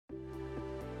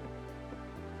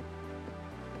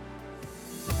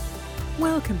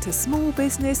Welcome to Small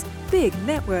Business, Big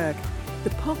Network,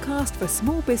 the podcast for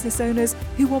small business owners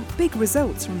who want big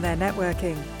results from their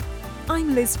networking.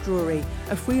 I'm Liz Drury,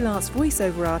 a freelance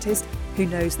voiceover artist who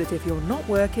knows that if you're not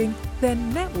working,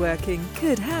 then networking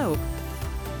could help.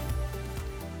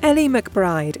 Ellie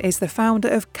McBride is the founder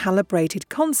of Calibrated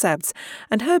Concepts,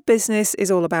 and her business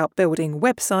is all about building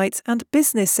websites and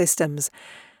business systems.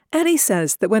 Ellie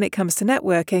says that when it comes to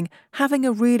networking, having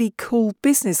a really cool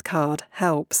business card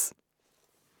helps.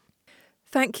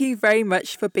 Thank you very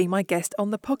much for being my guest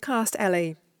on the podcast,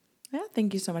 Ellie. Yeah,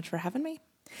 thank you so much for having me.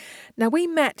 Now, we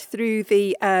met through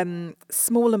the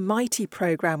Small and Mighty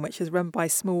programme, which is run by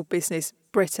Small Business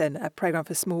Britain, a programme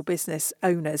for small business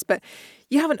owners. But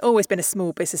you haven't always been a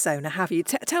small business owner, have you?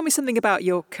 Tell me something about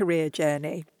your career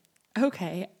journey.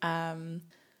 Okay.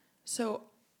 So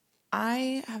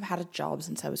I have had a job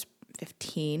since I was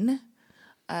 15.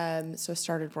 So I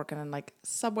started working in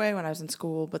Subway when I was in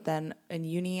school, but then in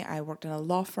uni I worked in a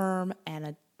law firm and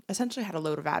I essentially had a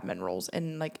load of admin roles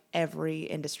in every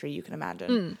industry you can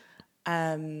imagine.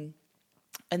 And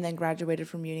then graduated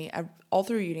from uni. All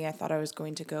through uni I thought I was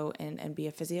going to go in and be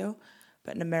a physio,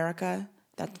 but in America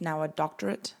that's now a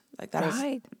doctorate. That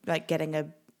is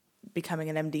becoming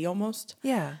an MD almost.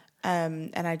 Yeah.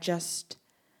 And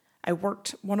I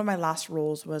worked, one of my last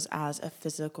roles was as a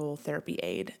physical therapy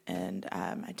aide. And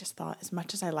I just thought, as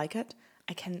much as I like it,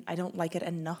 I don't like it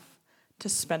enough to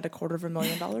spend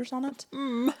 $250,000 on it.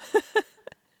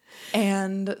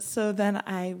 And so then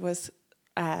I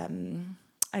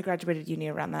graduated uni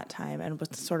around that time and was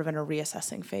sort of in a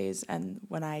reassessing phase. And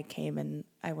when I came and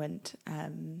I went,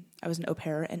 I was an au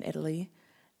pair in Italy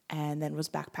and then was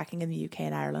backpacking in the UK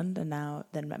and Ireland, and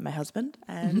then met my husband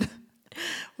and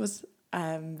was...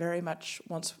 very much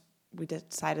once we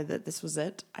decided that this was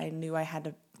it, I knew I had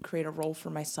to create a role for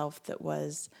myself that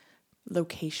was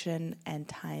location and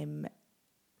time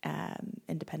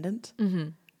independent,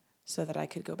 so that I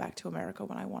could go back to America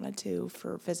when I wanted to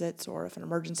for visits or if an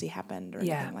emergency happened or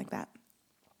anything like that.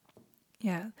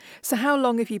 Yeah. So how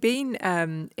long have you been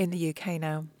in the UK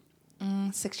now?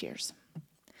 6 years.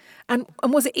 And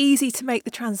was it easy to make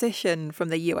the transition from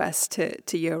the US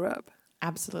to Europe?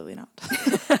 Absolutely not.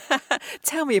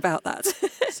 Tell me about that.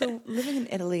 So living in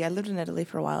Italy, I lived in Italy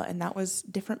for a while, and that was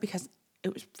different because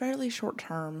it was fairly short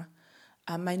term.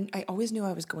 I always knew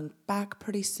I was going back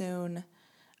pretty soon.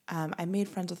 I made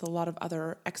friends with a lot of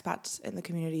other expats in the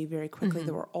community very quickly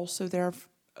that were also there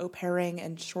au pairing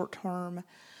and short term.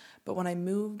 But when I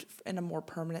moved in a more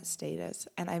permanent status,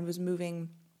 and I was moving...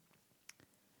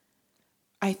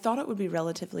 I thought it would be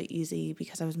relatively easy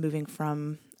because I was moving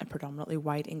from a predominantly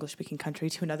white English-speaking country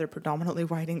to another predominantly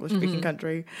white English-speaking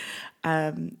country.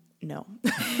 No.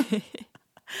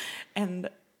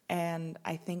 And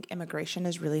I think immigration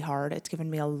is really hard. It's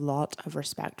given me a lot of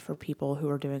respect for people who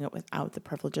are doing it without the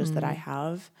privileges that I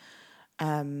have.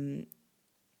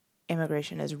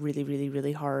 Immigration is really, really,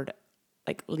 really hard,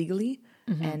 legally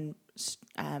and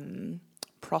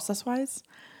process-wise.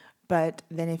 But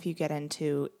then if you get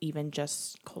into even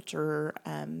just culture,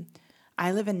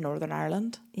 I live in Northern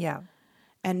Ireland. Yeah.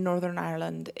 And Northern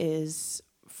Ireland is,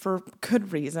 for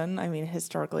good reason, I mean,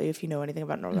 historically, if you know anything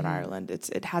about Northern Ireland,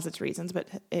 it has its reasons, but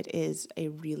it is a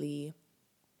really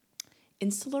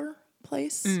insular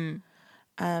place.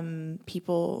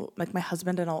 People, like my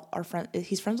husband and all our friends,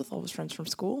 he's friends with all his friends from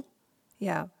school.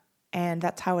 Yeah. And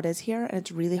that's how it is here. And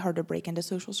it's really hard to break into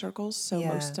social circles. So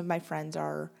most of my friends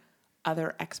are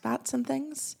other expats and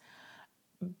things,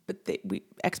 but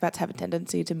expats have a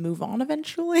tendency to move on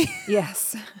eventually.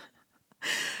 Yes.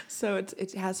 So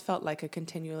it has felt like a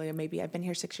continually, maybe I've been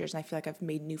here 6 years and I feel like I've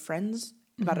made new friends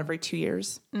about every 2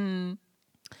 years. And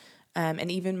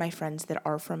even my friends that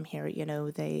are from here,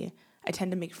 I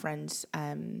tend to make friends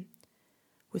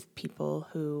with people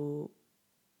who,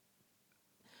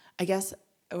 I guess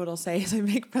what I'll say is I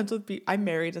make friends with people. I'm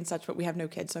married and such, but we have no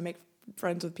kids, so I make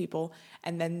friends with people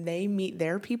and then they meet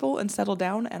their people and settle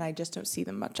down and I just don't see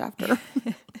them much after.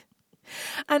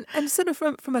 And sort of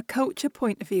from a culture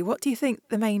point of view, what do you think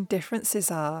the main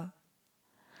differences are?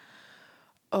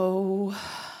 I've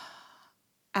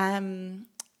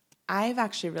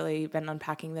actually really been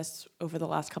unpacking this over the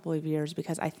last couple of years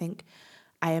because I think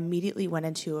I immediately went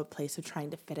into a place of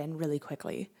trying to fit in really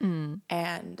quickly.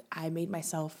 And I made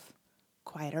myself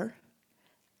quieter.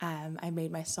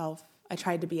 I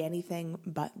tried to be anything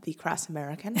but the crass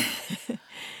American.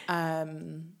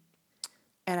 And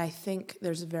I think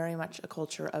there's very much a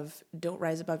culture of don't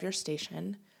rise above your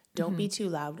station, don't be too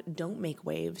loud, don't make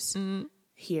waves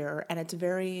here. And it's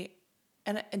very,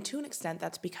 and to an extent,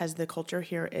 that's because the culture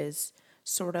here is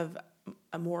sort of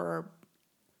a more,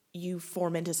 you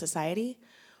form into society,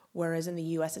 whereas in the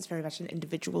US, it's very much an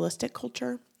individualistic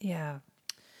culture. Yeah.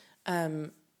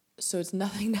 So it's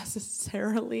nothing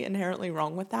necessarily inherently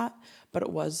wrong with that, but it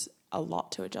was a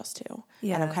lot to adjust to.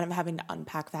 Yeah. And I'm kind of having to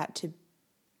unpack that to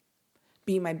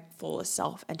be my fullest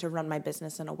self and to run my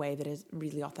business in a way that is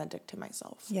really authentic to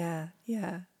myself. Yeah,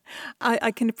 yeah.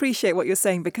 I can appreciate what you're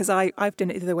saying because I've done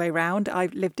it the other way around.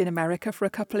 I've lived in America for a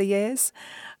couple of years.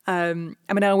 I mean,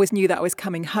 I always knew that I was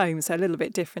coming home, so a little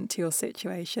bit different to your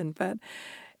situation. But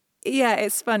yeah,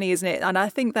 it's funny, isn't it? And I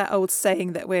think that old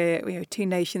saying that we're two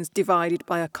nations divided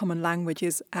by a common language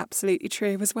is absolutely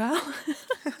true as well.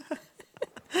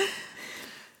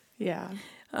 Yeah.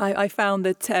 I found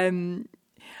that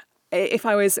if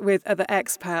I was with other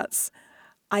expats,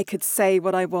 I could say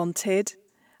what I wanted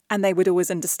and they would always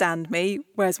understand me.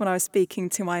 Whereas when I was speaking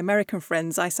to my American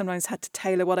friends, I sometimes had to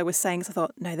tailor what I was saying. So I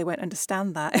thought, no, they won't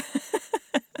understand that.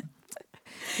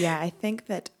 Yeah, I think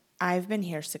that I've been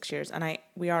here 6 years and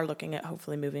we are looking at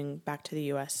hopefully moving back to the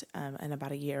US in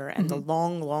about a year. And the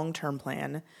long-term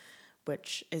plan,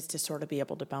 which is to sort of be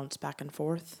able to bounce back and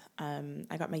forth.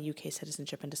 I got my UK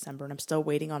citizenship in December and I'm still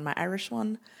waiting on my Irish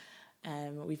one.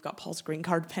 We've got Paul's green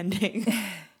card pending.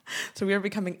 So we are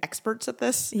becoming experts at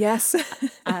this. Yes.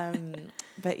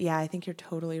 But yeah, I think you're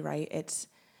totally right.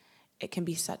 It can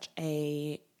be such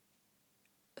a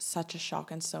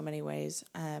shock in so many ways.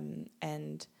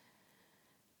 And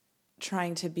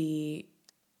trying to be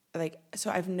like,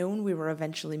 so I've known we were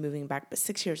eventually moving back, but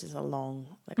 6 years is a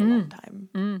long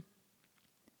time.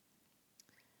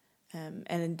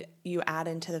 And you add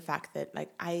into the fact that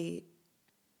like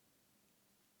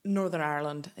Northern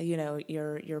Ireland, you know,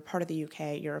 you're part of the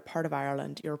UK, you're a part of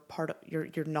Ireland, you're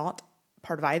not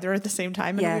part of either at the same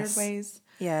time in weird ways.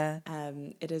 Yeah.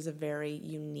 It is a very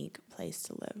unique place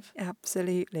to live.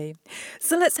 Absolutely.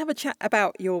 So let's have a chat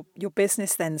about your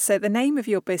business then. So the name of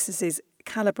your business is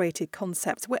Calibrated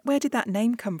Concepts. Where did that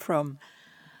name come from?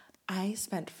 I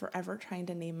spent forever trying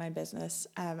to name my business.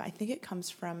 I think it comes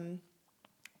from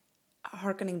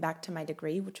harkening back to my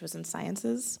degree, which was in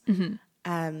sciences.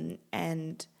 And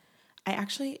I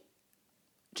actually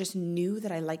just knew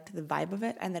that I liked the vibe of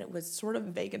it and that it was sort of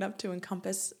vague enough to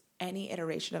encompass any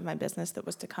iteration of my business that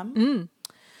was to come.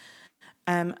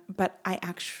 But I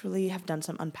actually have done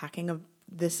some unpacking of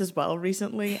this as well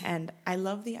recently. And I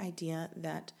love the idea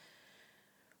that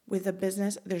with a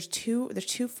business, there's two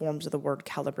forms of the word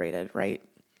calibrated, right?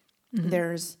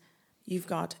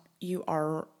 You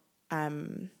are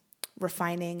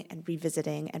refining and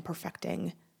revisiting and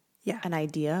perfecting an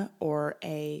idea or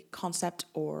a concept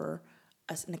or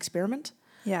an experiment.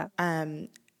 Yeah.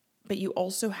 But you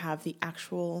also have the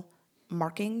actual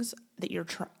markings that you're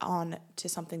on to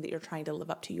something that you're trying to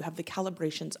live up to. You have the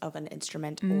calibrations of an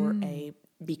instrument or a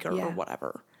beaker or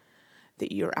whatever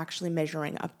that you're actually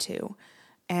measuring up to.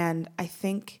 And I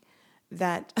think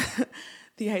that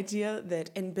the idea that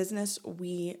in business,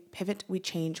 we pivot, we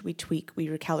change, we tweak, we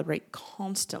recalibrate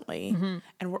constantly.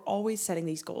 And we're always setting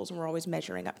these goals and we're always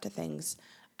measuring up to things.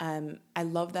 I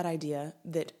love that idea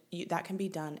that that can be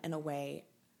done in a way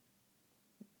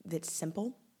that's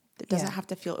simple, that doesn't have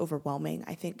to feel overwhelming.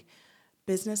 I think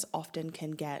business often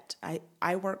can get,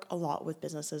 I work a lot with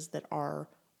businesses that are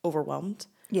overwhelmed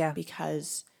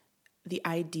because the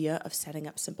idea of setting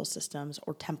up simple systems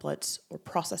or templates or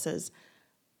processes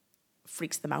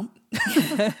freaks them out.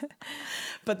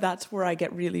 But that's where I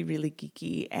get really, really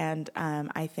geeky. And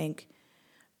I think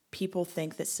people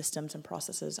think that systems and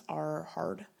processes are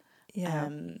hard.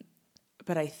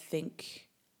 But I think,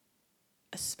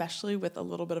 especially with a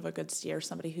little bit of a good steer,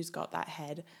 somebody who's got that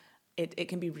head, it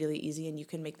can be really easy and you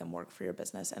can make them work for your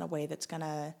business in a way that's going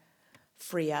to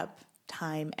free up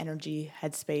time, energy,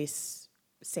 headspace,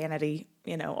 sanity,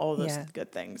 you know, all those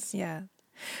good things. Yeah.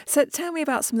 So tell me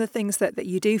about some of the things that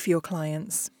you do for your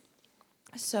clients.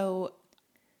 Okay,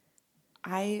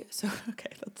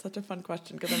 that's such a fun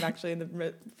question because I'm actually in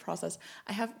the process.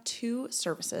 I have two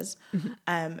services,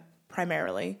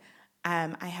 primarily.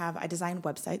 I design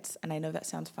websites, and I know that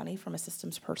sounds funny from a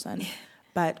systems person,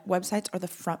 but websites are the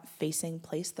front-facing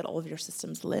place that all of your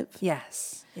systems live.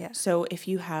 Yes. Yeah. So if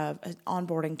you have an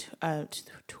onboarding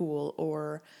tool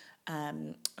or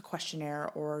a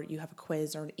questionnaire, or you have a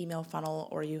quiz or an email funnel,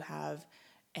 or you have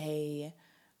a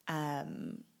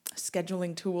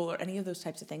scheduling tool or any of those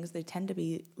types of things, they tend to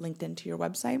be linked into your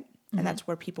website. And that's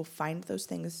where people find those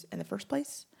things in the first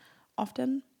place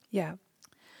often. Yeah.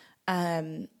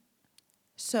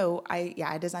 So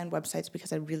I design websites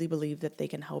because I really believe that they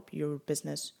can help your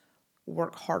business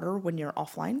work harder when you're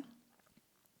offline.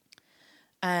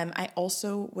 I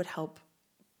also would help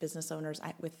business owners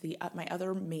with my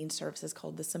other main service is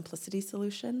called the Simplicity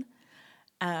Solution.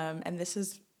 And this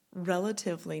is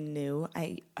relatively new.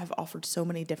 I have offered so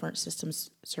many different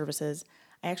systems services.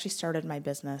 I actually started my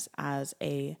business as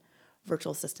a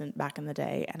virtual assistant back in the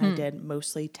day, and I did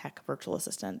mostly tech virtual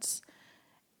assistants,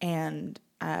 and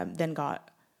then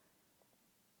got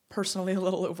personally a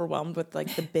little overwhelmed with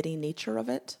like the bitty nature of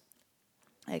it.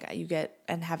 Like you get,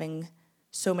 and having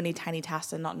so many tiny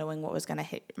tasks and not knowing what was going to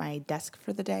hit my desk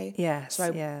for the day. Yes.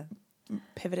 So I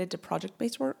pivoted to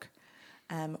project-based work.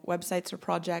 Websites are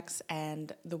projects,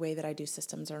 and the way that I do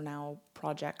systems are now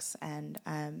projects. And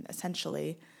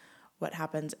essentially what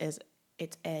happens is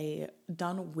it's a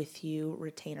done with you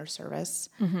retainer service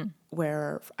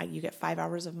where you get 5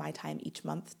 hours of my time each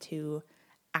month to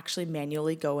actually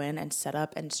manually go in and set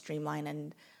up and streamline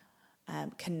and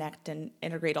connect and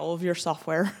integrate all of your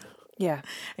software. Yeah.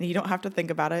 And you don't have to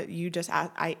think about it. You just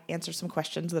I answer some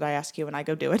questions that I ask you and I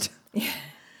go do it. Yeah.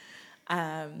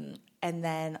 And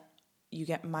then you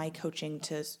get my coaching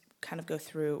to kind of go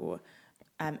through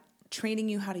training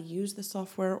you how to use the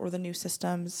software or the new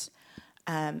systems.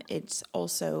 It's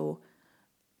also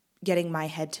getting my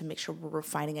head to make sure we're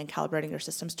refining and calibrating your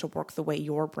systems to work the way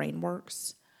your brain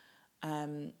works.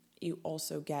 You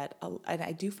also get, and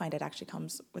I do find it actually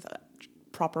comes with a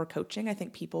proper coaching. I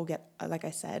think people get, like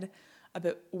I said, a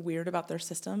bit weird about their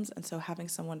systems. And so having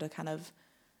someone to kind of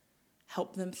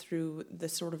help them through the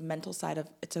sort of mental side of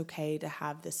it's okay to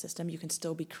have this system. You can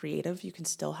still be creative. You can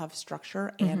still have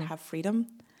structure and have freedom.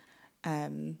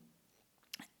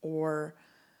 Or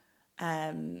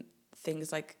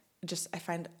things like just, I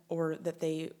find, or that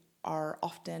they are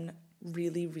often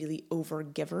really, really over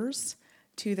givers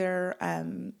to their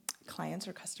clients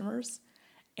or customers.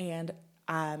 And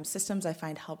systems I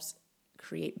find helps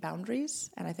create boundaries.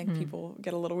 And I think people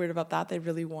get a little weird about that. They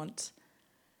really want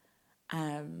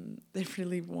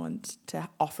to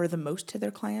offer the most to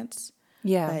their clients.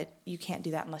 Yeah. But you can't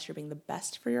do that unless you're being the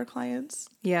best for your clients,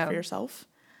 Yeah. for yourself.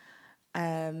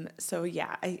 So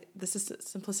yeah, this is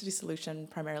Simplicity Solution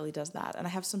primarily does that. And I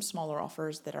have some smaller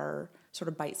offers that are sort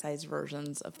of bite-sized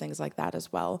versions of things like that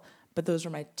as well. But those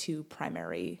are my two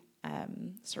primary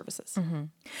services.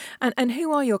 And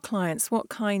who are your clients? What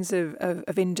kinds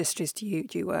of industries do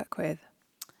you work with?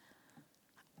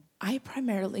 I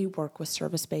primarily work with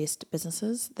service-based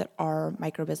businesses that are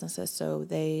micro businesses. So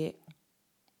they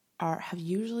have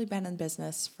usually been in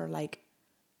business for like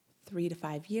 3 to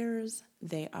 5 years.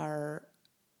 They're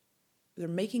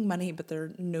making money, but they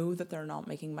know that they're not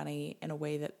making money in a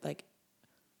way that like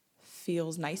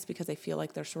feels nice because they feel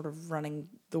like they're sort of running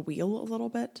the wheel a little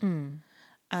bit.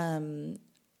 I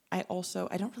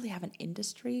don't really have an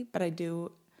industry, but I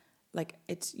do like,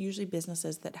 it's usually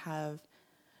businesses that have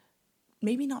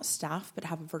maybe not staff, but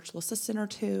have a virtual assistant or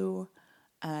two.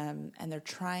 And they're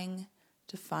trying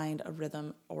to find a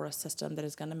rhythm or a system that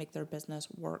is going to make their business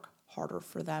work harder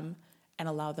for them and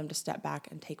allow them to step back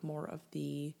and take more of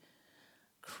the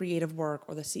creative work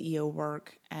or the CEO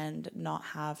work and not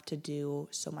have to do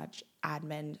so much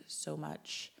admin, so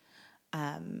much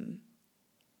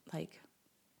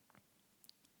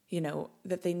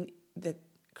that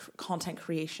content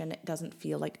creation, it doesn't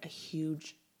feel like a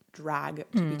huge drag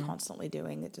to be constantly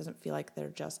doing. It doesn't feel like they're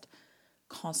just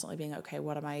constantly being, okay,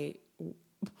 what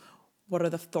are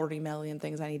the 30 million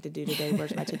things I need to do today?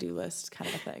 Where's my to-do list kind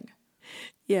of a thing.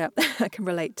 Yeah, I can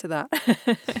relate to that.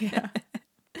 Yeah.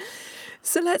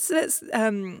 So let's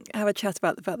have a chat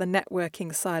about the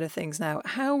networking side of things now.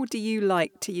 How do you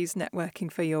like to use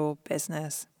networking for your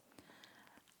business?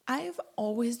 I've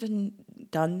always done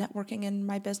networking in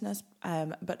my business,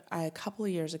 but a couple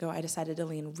of years ago, I decided to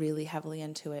lean really heavily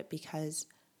into it because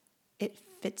it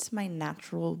fits my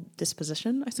natural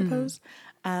disposition, I suppose.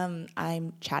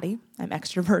 I'm chatty. I'm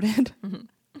extroverted.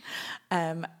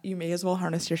 You may as well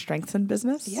harness your strengths in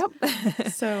business. Yep.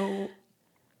 So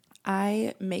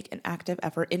I make an active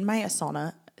effort in my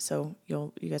Asana. So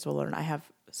you guys will learn. I have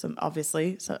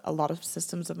a lot of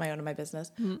systems of my own in my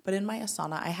business. But in my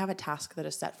Asana, I have a task that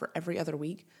is set for every other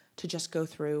week to just go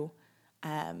through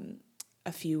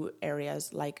a few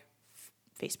areas like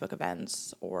Facebook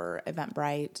events or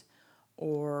Eventbrite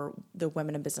or the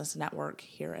Women in Business Network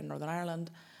here in Northern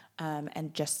Ireland,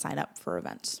 and just sign up for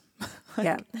events.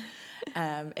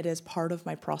 It is part of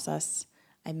my process.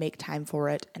 I make time for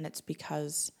it, and it's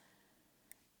because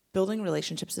building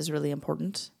relationships is really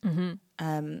important.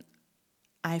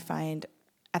 I find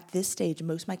at this stage,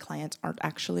 most of my clients aren't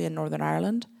actually in Northern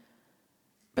Ireland,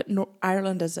 but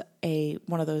Ireland is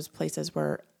one of those places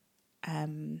where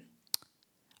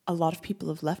a lot of people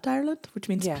have left Ireland, which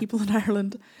means people in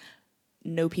Ireland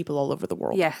know people all over the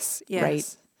world. Yes.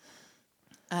 Right.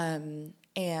 And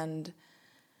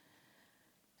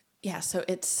Yeah, so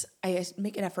I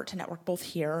make an effort to network both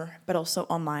here, but also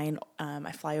online.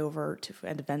 I fly over to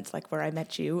events like where I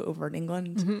met you over in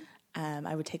England. Mm-hmm.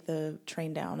 I would take the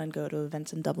train down and go to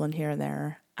events in Dublin here and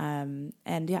there.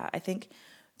 And yeah, I think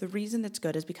the reason it's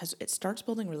good is because it starts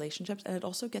building relationships, and it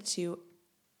also gets you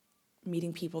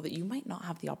meeting people that you might not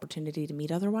have the opportunity to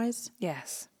meet otherwise.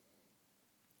 Yes.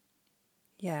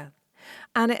 Yeah.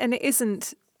 And it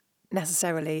isn't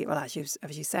necessarily, well, as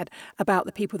you said, about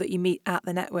the people that you meet at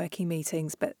the networking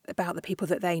meetings, but about the people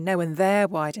that they know and their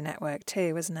wider network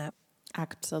too, isn't it?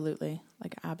 Absolutely.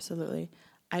 Like, absolutely.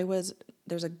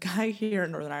 There's a guy here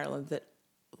in Northern Ireland that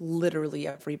literally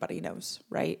everybody knows,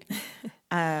 right?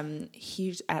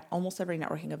 He's at almost every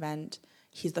networking event.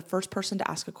 He's the first person to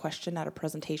ask a question at a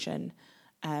presentation.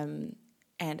 And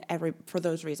for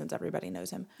those reasons, everybody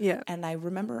knows him. Yeah. And I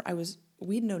remember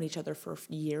we'd known each other for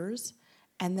years.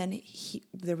 And then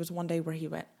there was one day where he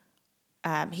went,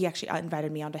 he actually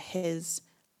invited me onto his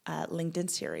LinkedIn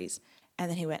series. And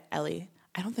then he went, Ellie,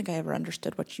 I don't think I ever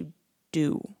understood what you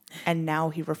do. And now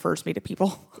he refers me to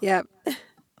people. Yeah.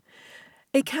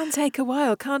 It can take a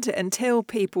while, can't it? Until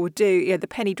people do, the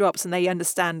penny drops and they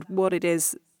understand what it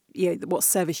is, what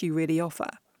service you really offer.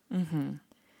 Mm-hmm.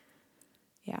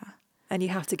 Yeah. And you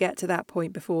have to get to that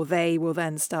point before they will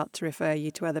then start to refer you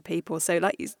to other people. So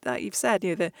like you've said,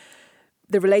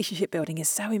 the relationship building is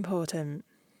so important.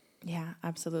 Yeah,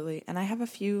 absolutely. And I have a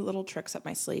few little tricks up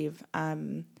my sleeve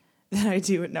that I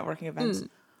do at networking events.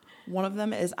 One of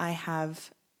them is I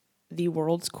have the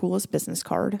world's coolest business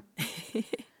card.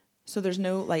 So there's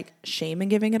no like shame in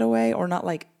giving it away, or not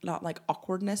like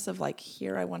awkwardness of like,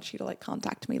 here, I want you to like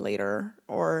contact me later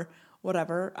or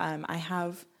whatever. I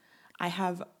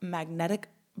have magnetic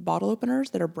bottle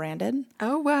openers that are branded.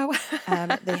 Oh, wow.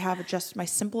 They have just my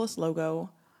simplest logo.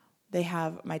 They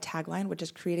have my tagline, which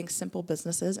is creating simple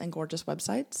businesses and gorgeous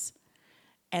websites.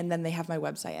 And then they have my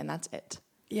website, and that's it.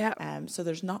 Yeah. So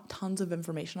there's not tons of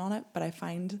information on it, but I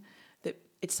find that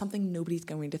it's something nobody's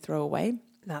going to throw away.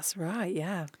 That's right,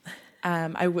 yeah.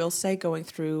 I will say going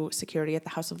through security at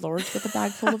the House of Lords with a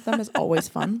bag full of them is always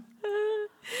fun.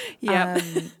 Yeah.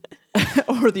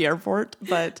 Or the airport,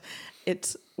 but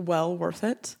it's well worth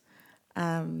it.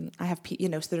 I have,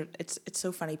 so it's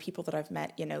so funny. People that I've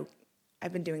met,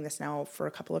 I've been doing this now for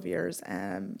a couple of years,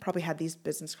 probably had these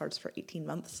business cards for 18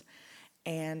 months.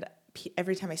 And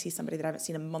every time I see somebody that I haven't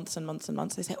seen in months and months and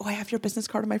months, they say, oh, I have your business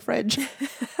card in my fridge.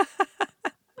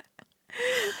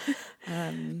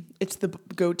 It's the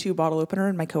go-to bottle opener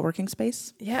in my co-working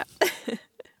space. Yeah.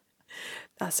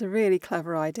 That's a really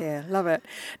clever idea. Love it.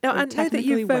 Now, I know that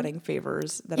you've wedding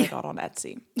favors that I got on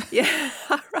Etsy. Yeah,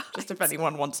 right. Just if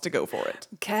anyone wants to go for it.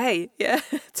 Okay, yeah.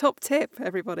 Top tip,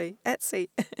 everybody. Etsy.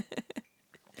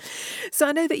 So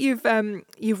I know that you've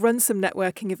run some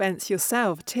networking events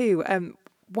yourself too.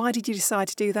 Why did you decide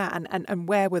to do that, and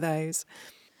where were those?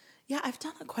 Yeah, I've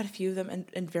done quite a few of them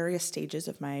in various stages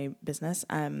of my business.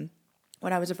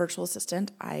 When I was a virtual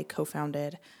assistant, I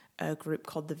co-founded a group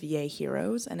called the VA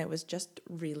Heroes, and it was just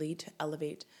really to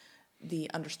elevate the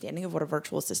understanding of what a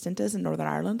virtual assistant is in Northern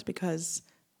Ireland, because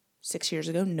 6 years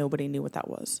ago, nobody knew what that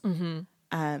was.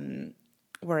 Mm-hmm.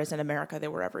 Whereas in America, they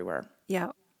were everywhere.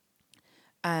 Yeah.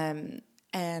 And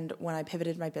when I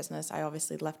pivoted my business, I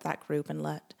obviously left that group and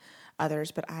let others,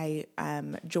 but I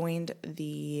joined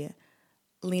the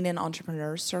Lean In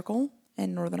Entrepreneurs Circle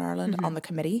in Northern Ireland on the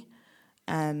committee,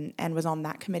 and was on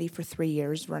that committee for 3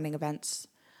 years running events.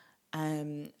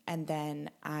 And then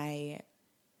I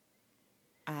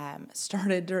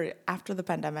started after the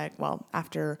pandemic,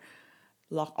 after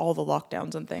all the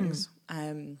lockdowns and things,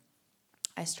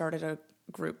 I started a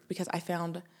group because I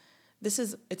found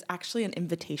it's actually an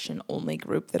invitation only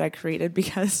group that I created,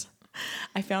 because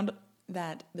I found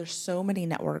that there's so many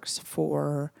networks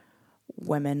for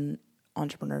women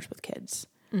entrepreneurs with kids.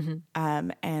 Mm-hmm.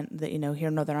 And that, here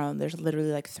in Northern Ireland, there's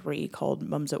literally like 3 called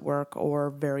Mums at Work or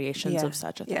variations of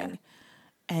such a thing.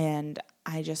 And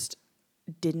I just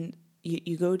didn't,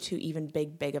 you go to even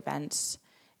big events,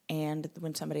 and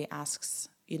when somebody asks,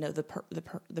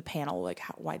 the panel, like,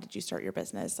 why did you start your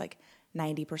business? Like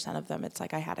 90% of them, it's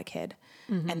like, I had a kid.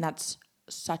 Mm-hmm. And that's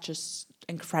such a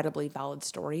incredibly valid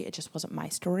story. It just wasn't my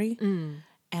story. And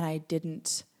I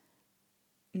didn't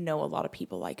know a lot of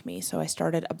people like me. So I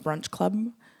started a brunch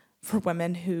club for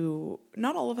women who,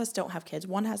 not all of us don't have kids.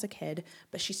 One has a kid,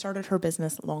 but she started her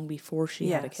business long before she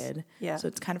had a kid. Yeah. So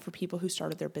it's kind of for people who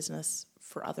started their business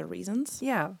for other reasons.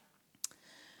 Yeah.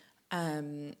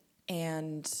 And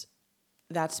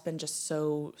that's been just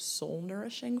so soul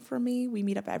nourishing for me. We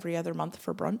meet up every other month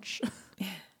for brunch.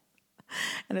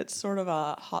 And it's sort of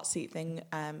a hot seat thing.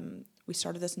 we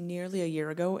started this nearly a year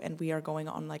ago, and we are going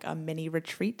on like a mini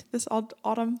retreat this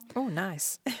autumn. Oh,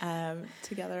 nice.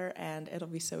 Together, and it'll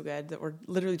be so good that we're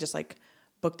literally just like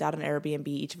booked out an Airbnb.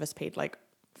 Each of us paid like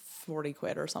 40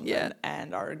 quid or something,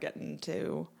 and are getting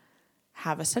to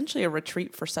have essentially a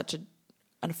retreat for such an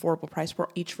affordable price. We're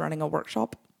each running a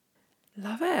workshop.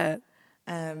 Love it.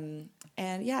 And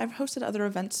yeah, I've hosted other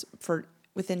events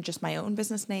within just my own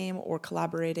business name or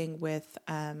collaborating with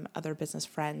other business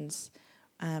friends.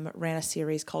 Ran a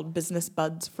series called Business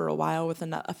Buds for a while with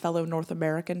a fellow North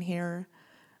American here.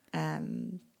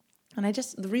 And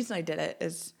the reason I did it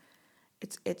is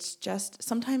it's just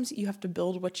sometimes you have to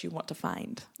build what you want to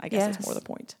find. I guess that's more the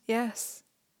point. Yes.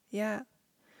 Yeah.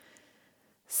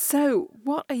 So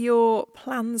what are your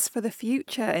plans for the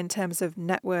future in terms of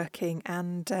networking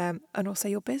and also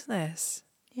your business?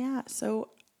 Yeah.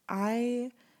 So I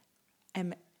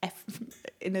am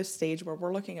in a stage where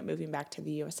we're looking at moving back to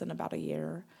the US in about a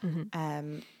year.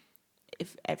 Mm-hmm.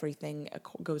 If everything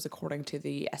goes according to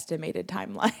the estimated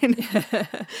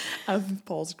timeline of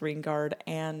Paul's green card.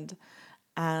 And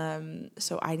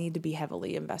so I need to be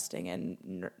heavily investing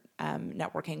in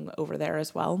networking over there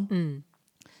as well.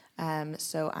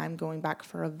 So I'm going back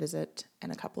for a visit in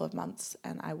a couple of months,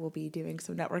 and I will be doing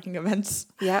some networking events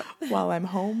while I'm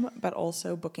home, but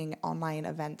also booking online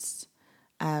events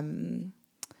in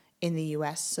the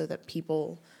US so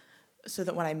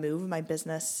that when I move, my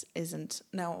business isn't...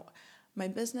 Now, my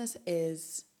business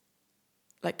is,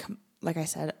 like I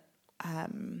said,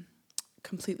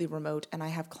 completely remote, and I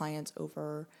have clients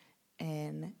over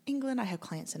in England, I have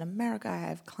clients in America, I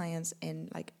have clients in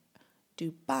like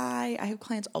Dubai, I have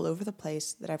clients all over the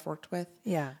place that I've worked with.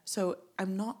 Yeah. So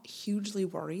I'm not hugely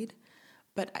worried,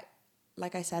 but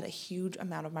like I said, a huge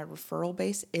amount of my referral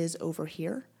base is over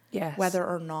here. Yes. Whether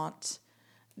or not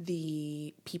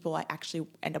the people I actually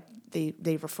end up,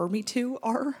 they refer me to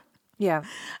are. Yeah.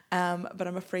 But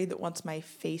I'm afraid that once my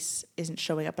face isn't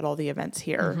showing up at all the events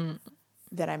here,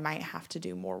 that I might have to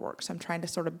do more work. So I'm trying to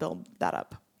sort of build that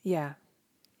up. Yeah.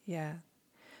 Yeah.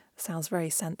 Sounds very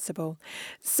sensible.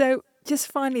 So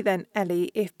just finally then,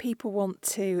 Ellie, if people want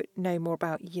to know more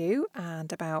about you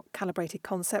and about Calibrated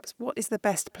Concepts, what is the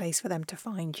best place for them to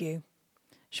find you?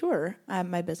 Sure.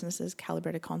 My business is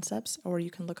Calibrated Concepts, or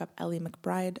you can look up Ellie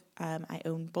McBride. I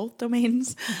own both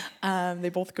domains. They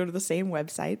both go to the same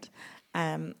website.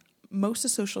 Most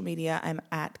of social media, I'm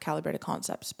at Calibrated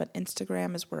Concepts, but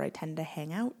Instagram is where I tend to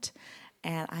hang out.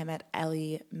 And I'm at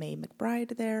Ellie May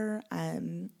McBride there.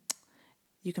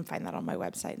 You can find that on my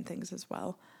website and things as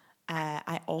well.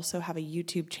 I also have a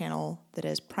YouTube channel that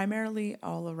is primarily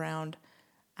all around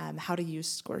how to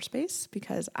use Squarespace,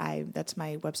 because that's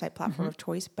my website platform of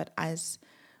choice. But as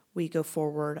we go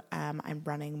forward, I'm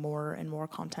running more and more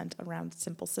content around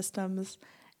simple systems.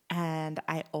 And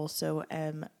I also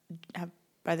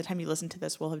by the time you listen to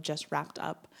this, we'll have just wrapped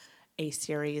up a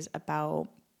series about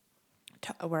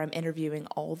where I'm interviewing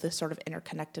all the sort of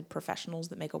interconnected professionals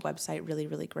that make a website really,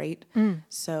 really great.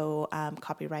 So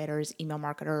copywriters, email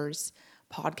marketers,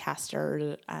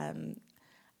 podcasters,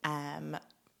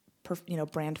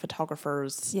 brand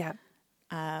photographers,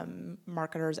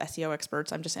 marketers, SEO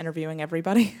experts. I'm just interviewing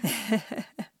everybody.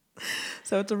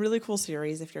 So it's a really cool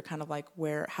series if you're kind of like,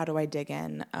 how do I dig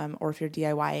in? Or if you're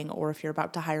DIYing, or if you're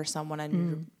about to hire someone and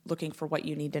you're looking for what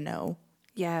you need to know.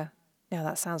 Yeah. No,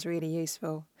 that sounds really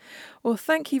useful. Well,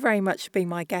 thank you very much for being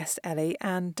my guest, Ellie,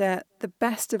 and the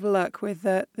best of luck with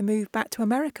the move back to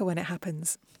America when it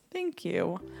happens. Thank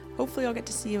you. Hopefully I'll get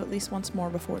to see you at least once more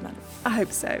before then. I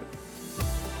hope so.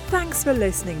 Thanks for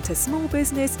listening to Small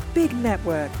Business, Big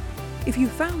Network. If you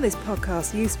found this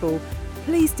podcast useful,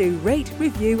 please do rate,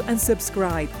 review and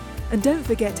subscribe. And don't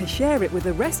forget to share it with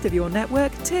the rest of your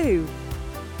network too.